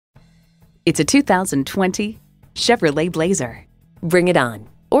It's a 2020 Chevrolet Blazer. Bring it on,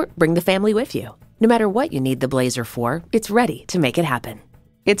 or bring the family with you. No matter what you need the Blazer for, it's ready to make it happen.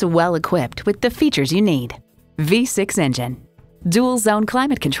 It's well equipped with the features you need. V6 engine, dual zone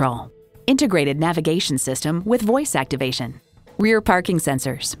climate control, integrated navigation system with voice activation, rear parking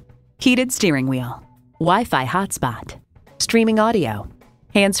sensors, heated steering wheel, Wi-Fi hotspot, streaming audio,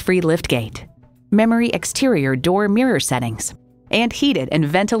 hands-free liftgate, memory exterior door mirror settings, and heated and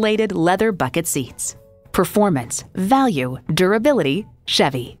ventilated leather bucket seats. Performance, value, durability,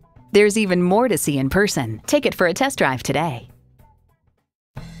 Chevy. There's even more to see in person. Take it for a test drive today.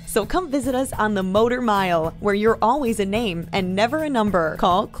 So come visit us on the Motor Mile, where you're always a name and never a number.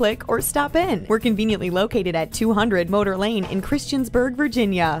 Call, click, or stop in. We're conveniently located at 200 Motor Lane in Christiansburg,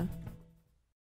 Virginia.